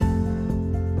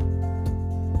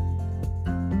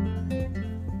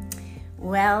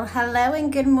Well, hello and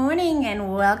good morning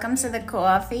and welcome to the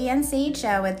Coffee and Seed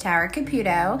Show with Tara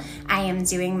Caputo. I am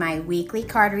doing my weekly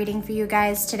card reading for you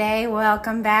guys today.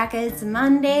 Welcome back. It's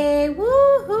Monday.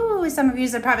 Woohoo! Some of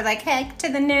you are probably like, heck to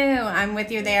the new. I'm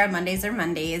with you there. Mondays are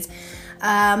Mondays.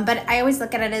 But I always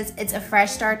look at it as it's a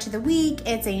fresh start to the week.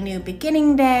 It's a new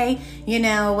beginning day. You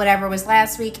know, whatever was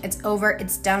last week, it's over,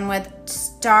 it's done with.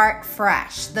 Start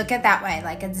fresh. Look at it that way.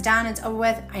 Like it's done, it's over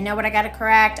with. I know what I got to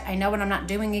correct. I know what I'm not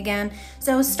doing again.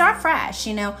 So start fresh.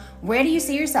 You know, where do you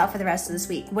see yourself for the rest of this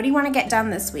week? What do you want to get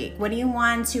done this week? What do you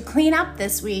want to clean up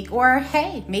this week? Or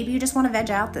hey, maybe you just want to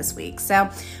veg out this week.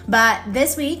 But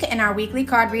this week in our weekly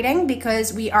card reading,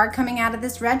 because we are coming out of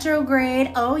this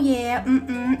retrograde, oh yeah,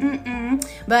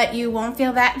 but you won't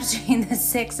feel that between the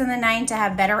 6th and the 9th to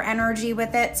have better energy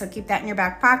with it. So keep that in your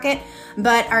back pocket.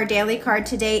 But our daily card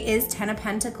today is Ten of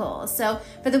Pentacles. So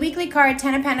for the weekly card,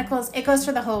 Ten of Pentacles, it goes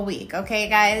for the whole week, okay,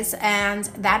 guys? And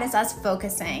that is us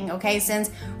focusing, okay? Since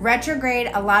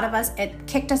retrograde, a lot of us, it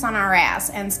kicked us on our ass,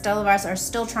 and still of us are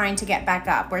still trying to get back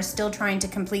up. We're still trying to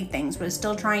complete things. We're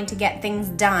still trying to get things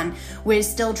done. We're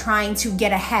still trying to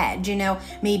get ahead, you know?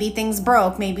 Maybe things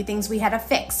broke. Maybe things we had to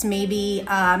fix. Maybe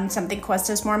something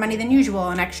cost us more money than usual,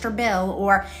 an extra bill,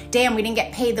 or damn, we didn't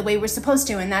get paid the way we're supposed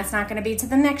to, and that's not going to be to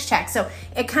the next check. So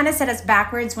it kind of set us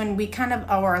backwards when we kind of,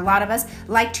 or a lot of us,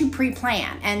 like to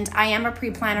pre-plan. And I am a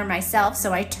pre-planner myself,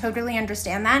 so I totally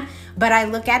understand that. But I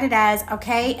look at it as,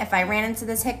 okay, if I ran into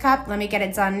this hiccup, let me get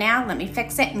it done now, let me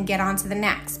fix it and get on to the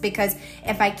next. Because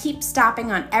if I keep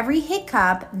stopping on every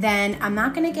hiccup, then I'm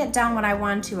not going to get done what I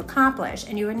want to accomplish.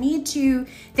 And you need to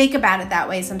think about it that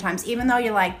way sometimes, even though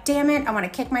you're like, damn it, I want to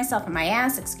kick myself in my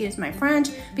ass, excuse my French,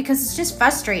 because it's just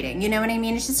frustrating, you know what I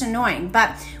mean? It's just annoying.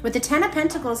 But with the Ten of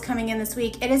Pentacles coming in this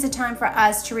week, it is a time for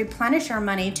us to replenish our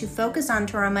money, to focus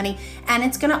onto our money, and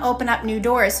it's going to open up new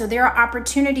doors. So there are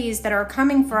opportunities that are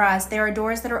coming for us. There are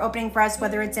doors that are opening for us,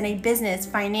 whether it's in a business,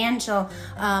 financial,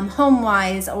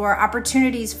 home-wise, or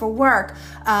opportunities for work,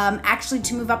 actually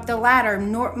to move up the ladder,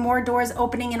 more doors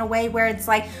opening in a way where it's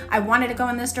like, I wanted to go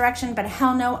in this direction, but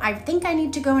hell no, I think I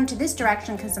need to go into this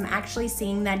direction because I'm actually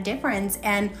seeing that difference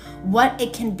and what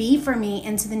it can be for me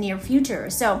into the near future.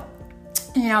 So,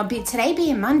 you know, today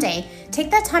being Monday, take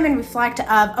that time and reflect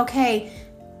of, okay,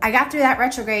 I got through that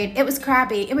retrograde. It was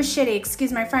crappy. It was shitty.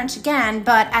 Excuse my French again.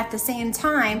 But at the same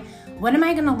time, what am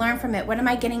I going to learn from it? What am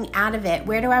I getting out of it?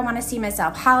 Where do I want to see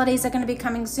myself? Holidays are going to be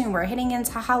coming soon. We're hitting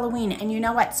into Halloween. And you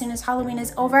know what? As soon as Halloween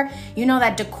is over, you know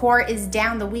that decor is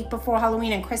down the week before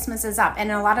Halloween and Christmas is up. And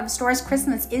in a lot of stores,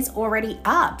 Christmas is already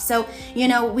up. So, you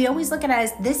know, we always look at it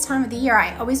as this time of the year.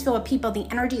 I always feel with people, the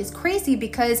energy is crazy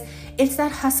because it's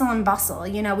that hustle and bustle.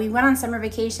 You know, we went on summer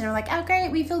vacation and we're like, oh,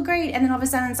 great, we feel great. And then all of a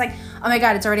sudden it's like, oh my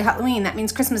God, it's already Halloween. That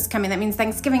means Christmas is coming. That means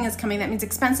Thanksgiving is coming. That means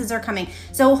expenses are coming.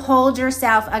 So hold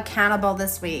yourself accountable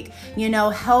this week. You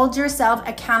know, hold yourself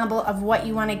accountable of what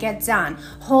you want to get done.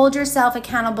 Hold yourself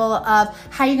accountable of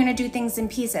how you're going to do things in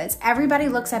pieces. Everybody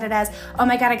looks at it as, oh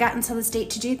my God, I got until this date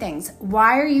to do things.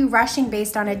 Why are you rushing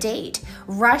based on a date?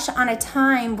 Rush on a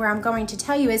time where I'm going to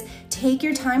tell you is take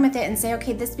your time with it and say,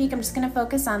 okay, this week I'm just going to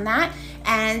focus on that.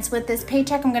 And with this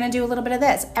paycheck, I'm going to do a little bit of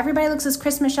this. Everybody looks at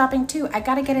Christmas shopping too. I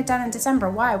got to get it done in December.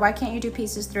 Why? Why can't you do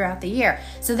pieces throughout the year?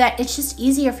 So that it's just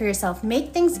easier for yourself.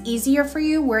 Make things easier for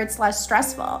you where it's less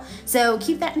stressful. So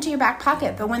keep that into your back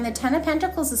pocket. But when the Ten of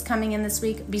Pentacles is coming in this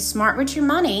week, be smart with your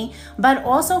money, but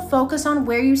also focus on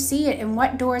where you see it and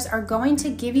what doors are going to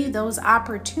give you those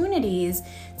opportunities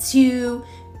to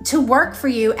work for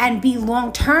you and be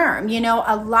long-term. You know,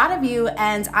 a lot of you,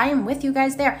 and I am with you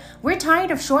guys there, we're tired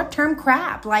of short-term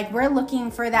crap. Like we're looking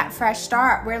for that fresh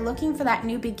start. We're looking for that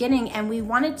new beginning, and we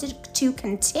want it to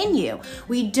continue.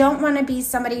 We don't want to be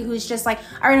somebody who's just like,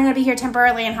 all right, I'm going to be here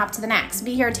temporarily and hop to the next.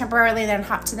 Be here temporarily, then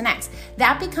hop to the next.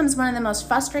 That becomes one of the most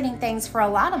frustrating things for a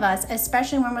lot of us,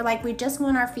 especially when we're like, we just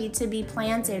want our feet to be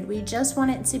planted. We just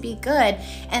want it to be good.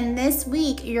 And this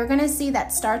week, you're going to see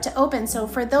that start to open. So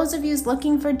for those of you who's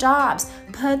looking for jobs,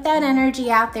 put that energy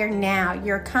out there now.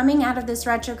 You're coming out of this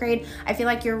retrograde. I feel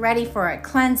like you're ready for it.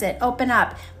 Cleanse it, open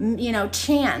up, you know,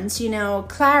 chance, you know,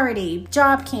 clarity,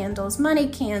 job candles, money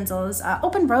candles,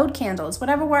 open road candles,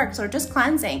 whatever works, or just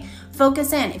cleansing.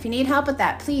 Focus in. If you need help with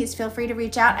that, please feel free to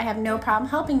reach out. I have no problem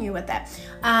helping you with that.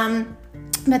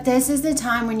 But this is the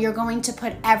time when you're going to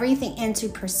put everything into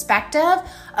perspective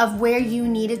of where you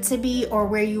need it to be or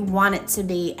where you want it to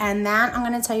be. And that, I'm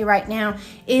going to tell you right now,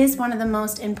 is one of the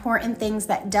most important things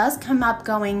that does come up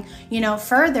going, you know,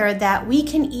 further that we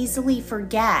can easily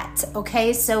forget.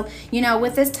 Okay. So, you know,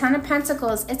 with this Ten of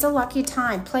Pentacles, it's a lucky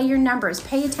time. Play your numbers.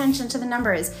 Pay attention to the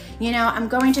numbers. You know, I'm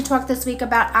going to talk this week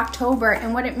about October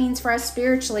and what it means for us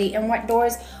spiritually and what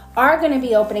doors are going to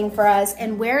be opening for us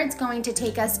and where it's going to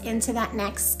take us into that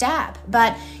next step.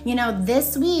 But,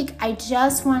 this week, I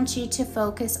just want you to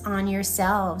focus on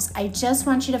yourselves. I just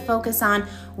want you to focus on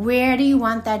where do you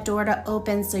want that door to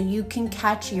open so you can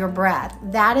catch your breath.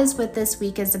 That is what this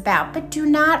week is about. But do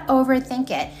not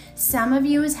overthink it. Some of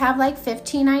you have like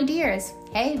 15 ideas.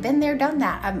 Hey, been there, done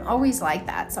that. I'm always like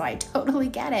that, so I totally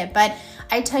get it. But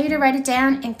I tell you to write it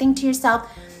down and think to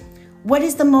yourself, what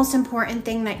is the most important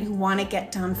thing that you want to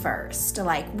get done first?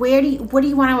 Like, what do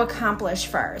you want to accomplish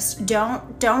first?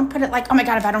 Don't put it like, oh my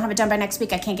God, if I don't have it done by next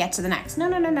week, I can't get to the next.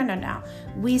 No.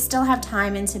 We still have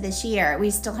time into this year.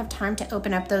 We still have time to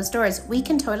open up those doors. We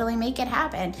can totally make it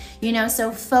happen.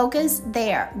 So focus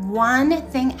there, one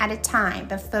thing at a time,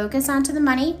 but focus onto the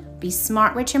money. Be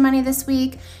smart with your money this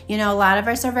week. A lot of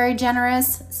us are very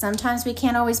generous. Sometimes we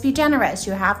can't always be generous.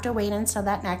 You have to wait until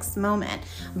that next moment.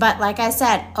 But like I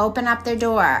said, open up their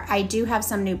door. I do have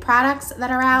some new products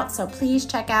that are out, so please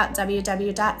check out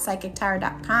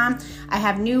www.psychictara.com. I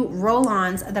have new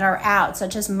roll-ons that are out,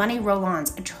 such as money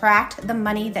roll-ons. Attract the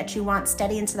money that you want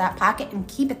steady into that pocket and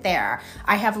keep it there.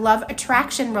 I have love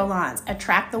attraction roll-ons.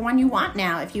 Attract the one you want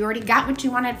now. If you already got what you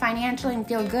wanted financially and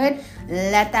feel good,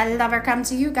 let that lover come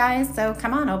to you, guys. So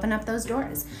come on, open up those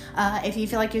doors. If you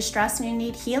feel like you're stressed and you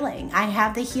need healing, I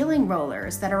have the healing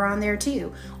rollers that are on there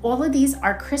too. All of these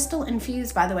are crystal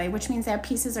infused, by the way, which means they have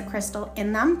pieces of crystal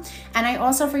in them. And I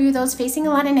also, for you, those facing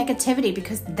a lot of negativity,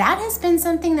 because that has been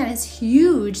something that is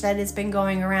huge that has been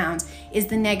going around, is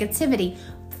the negativity.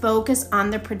 Focus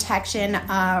on the protection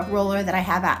roller that I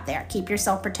have out there. Keep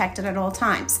yourself protected at all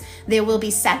times. There will be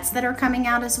sets that are coming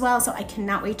out as well, so I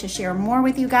cannot wait to share more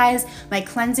with you guys. My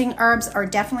cleansing herbs are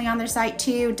definitely on their site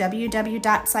too,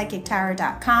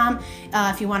 www.psychictara.com.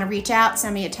 If you want to reach out,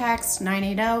 send me a text,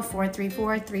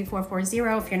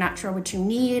 980-434-3440 if you're not sure what you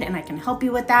need, and I can help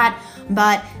you with that.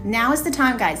 But now is the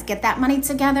time, guys. Get that money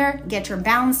together, get your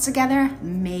balance together,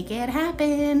 make it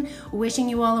happen. Wishing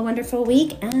you all a wonderful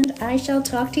week, and I shall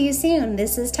talk to you soon.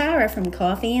 This is Tara from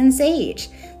Coffee and Sage.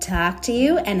 Talk to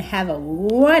you and have a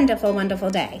wonderful, wonderful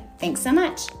day. Thanks so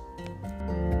much.